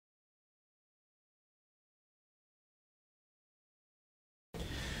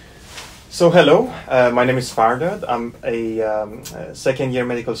So hello, my name is Fardad. I'm a second-year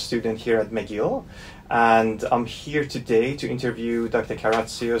medical student here at McGill, and I'm here today to interview Dr.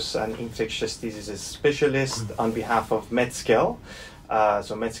 Karatsios, an infectious diseases specialist, on behalf of Medskl.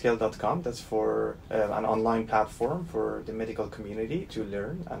 So Medskl.com, that's for an online platform for the medical community to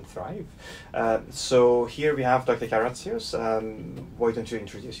learn and thrive. So here we have Dr. Karatsios. Why don't you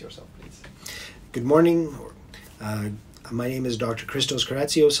introduce yourself, please? Good morning. My name is Dr. Christos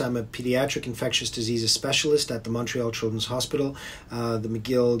Karatsios. I'm a pediatric infectious diseases specialist at the Montreal Children's Hospital, the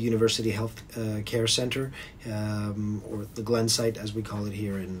McGill University Health Care Center, or the Glen site as we call it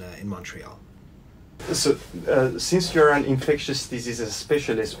here in Montreal. So, since you're an infectious diseases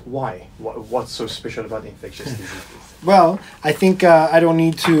specialist, why? What's so special about infectious diseases? Well, I think I don't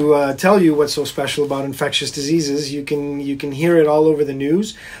need to tell you what's so special about infectious diseases. You can hear it all over the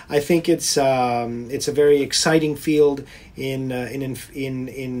news. I think it's a very exciting field in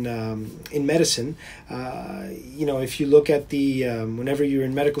medicine. If you look at the whenever you're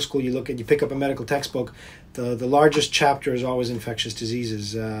in medical school, you pick up a medical textbook. The largest chapter is always infectious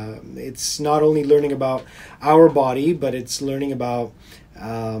diseases. It's not only learning about our body, but it's learning about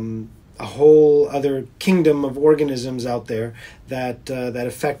a whole other kingdom of organisms out there that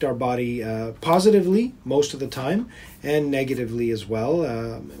affect our body positively most of the time, and negatively as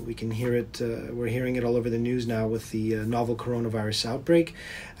well. We can hear it. We're hearing it all over the news now with the novel coronavirus outbreak.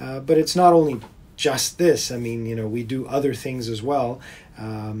 But it's not only just this. I mean, we do other things as well.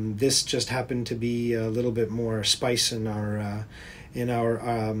 This just happened to be a little bit more spice in our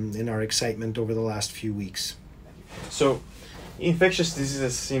excitement over the last few weeks. So, infectious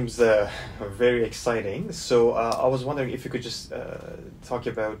diseases seems very exciting. So I was wondering if you could just talk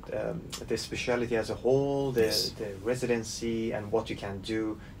about the specialty as a whole, the residency, and what you can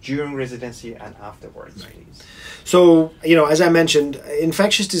do during residency and afterwards, right. Please. So, as I mentioned,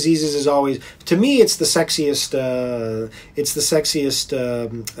 infectious diseases is always, to me, it's the sexiest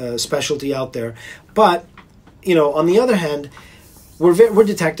specialty out there. But, on the other hand, we're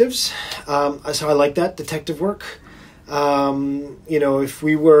detectives. So I like that, detective work. If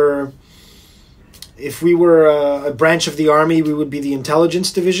we were a branch of the army, we would be the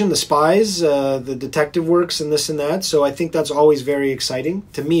intelligence division, the spies, the detective works, and this and that. So I think that's always very exciting,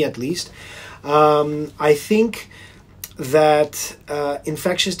 to me at least. I think that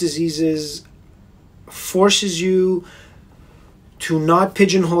infectious diseases forces you to not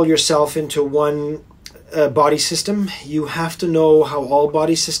pigeonhole yourself into one body system. You have to know how all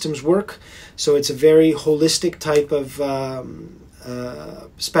body systems work. So it's a very holistic type of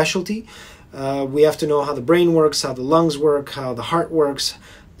specialty. We have to know how the brain works, how the lungs work, how the heart works,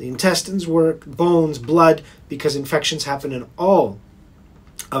 the intestines work, bones, blood, because infections happen in all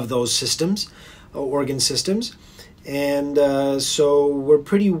of those systems, organ systems. And so we're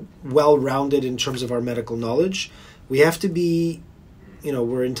pretty well-rounded in terms of our medical knowledge. We have to be,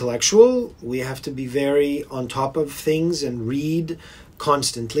 we're intellectual. We have to be very on top of things and read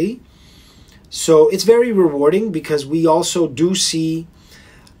constantly. So it's very rewarding because we also do see,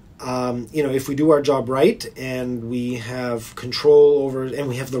 if we do our job right and we have control over, and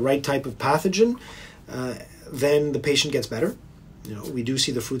we have the right type of pathogen, then the patient gets better. We do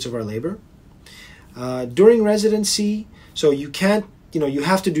see the fruits of our labor. During residency, so you can't, you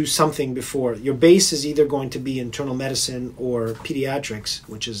have to do something before. Your base is either going to be internal medicine or pediatrics,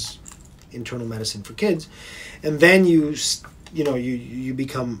 which is internal medicine for kids. And then you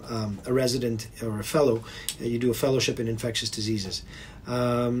become a resident or a fellow. You do a fellowship in infectious diseases.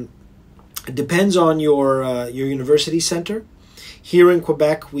 It depends on your university center. Here in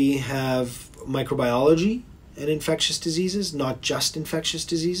Quebec, we have microbiology and infectious diseases, not just infectious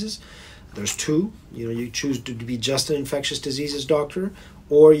diseases. There's two. You choose to be just an infectious diseases doctor,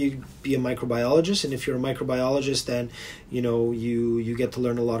 or you be a microbiologist. And if you're a microbiologist, then you get to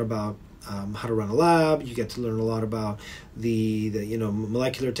learn a lot about how to run a lab. You get to learn a lot about the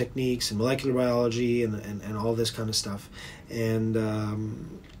molecular techniques and molecular biology and all this kind of stuff. And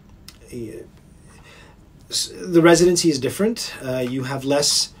the residency is different. You have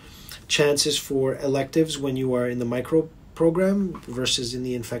less chances for electives when you are in the micro program versus in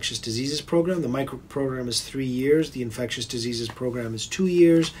the infectious diseases program. The micro program is 3 years. The infectious diseases program is 2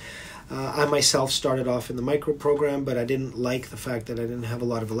 years. I myself started off in the micro program, but I didn't like the fact that I didn't have a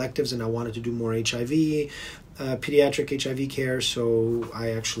lot of electives and I wanted to do more HIV, pediatric HIV care. So I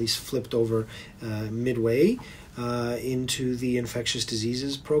actually flipped over midway into the infectious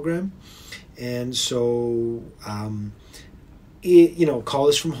diseases program. And so, call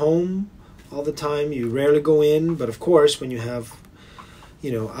is from home all the time. You rarely go in, but of course, when you have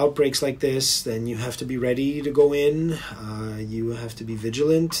outbreaks like this, then you have to be ready to go in. You have to be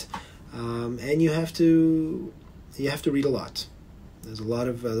vigilant. and you have to read a lot. There's a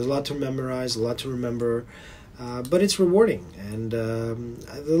lot to memorize, a lot to remember, but it's rewarding, and the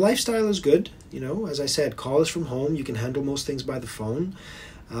lifestyle is good. As I said, call is from home. You can handle most things by the phone,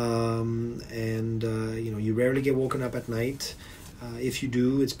 and you rarely get woken up at night. If you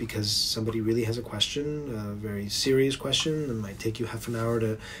do, it's because somebody really has a question, a very serious question, and might take you half an hour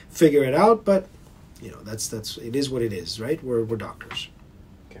to figure it out. But that's it is what it is, right? We're doctors.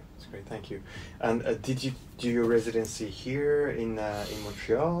 Okay, that's great. Thank you. And did you do your residency here in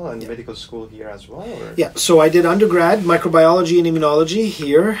Montreal and medical school here as well? Or? Yeah. So I did undergrad microbiology and immunology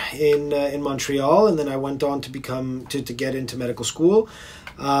here in Montreal, and then I went on to get into medical school.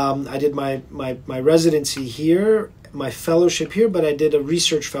 I did my residency here, my fellowship here, but I did a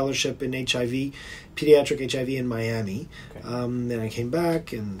research fellowship in HIV, pediatric HIV in Miami. Okay. Then I came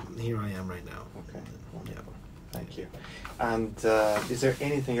back, and here I am right now. Okay, wonderful. Yeah. Thank you. And is there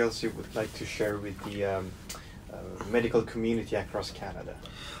anything else you would like to share with the medical community across Canada?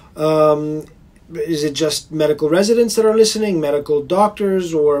 Is it just medical residents that are listening, medical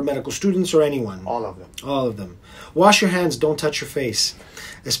doctors, or medical students, or anyone? All of them. All of them. Wash your hands, don't touch your face,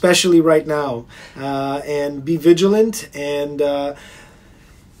 especially right now, and be vigilant. And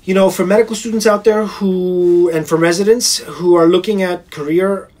for medical students out there and for residents who are looking at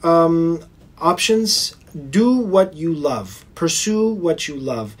career options, do what you love, pursue what you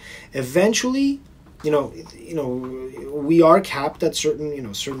love. Eventually, we are capped at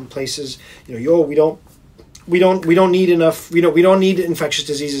certain places. We don't need enough. We don't need infectious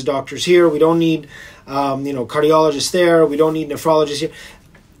diseases doctors here. We don't need cardiologists there. We don't need nephrologists here.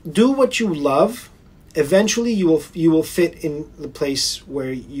 Do what you love. Eventually, you will fit in the place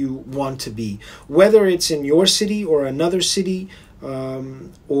where you want to be, whether it's in your city or another city,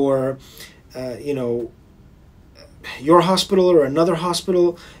 or your hospital or another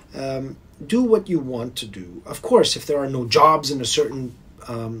hospital. Do what you want to do. Of course, if there are no jobs in a certain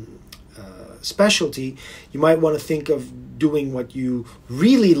specialty, you might want to think of doing what you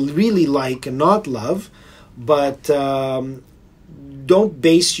really, really like and not love, but don't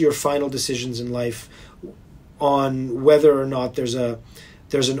base your final decisions in life on whether or not there's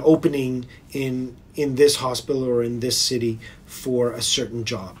an opening in this hospital or in this city for a certain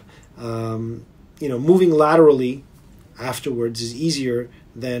job. Moving laterally afterwards is easier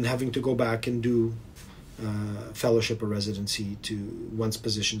than having to go back and do fellowship or residency once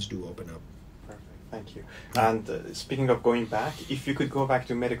positions do open up. Perfect, thank you. And speaking of going back, if you could go back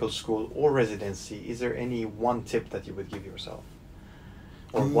to medical school or residency, is there any one tip that you would give yourself?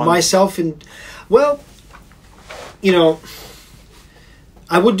 Or myself, I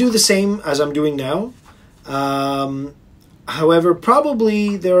would do the same as I'm doing now. However,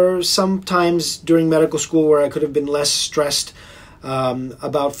 probably there are some times during medical school where I could have been less stressed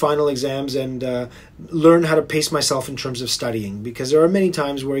about final exams and learn how to pace myself in terms of studying, because there are many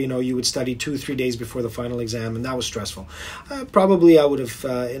times where you would study 2-3 days before the final exam, and that was stressful. Probably I would have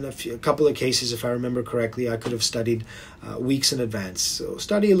in a couple of cases, if I remember correctly, I could have studied weeks in advance. So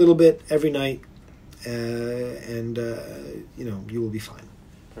study a little bit every night, and you will be fine.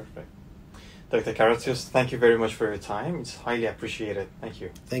 Perfect. Dr. Karatsios, thank you very much for your time. It's highly appreciated. Thank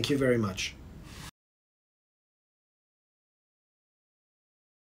you. Thank you very much.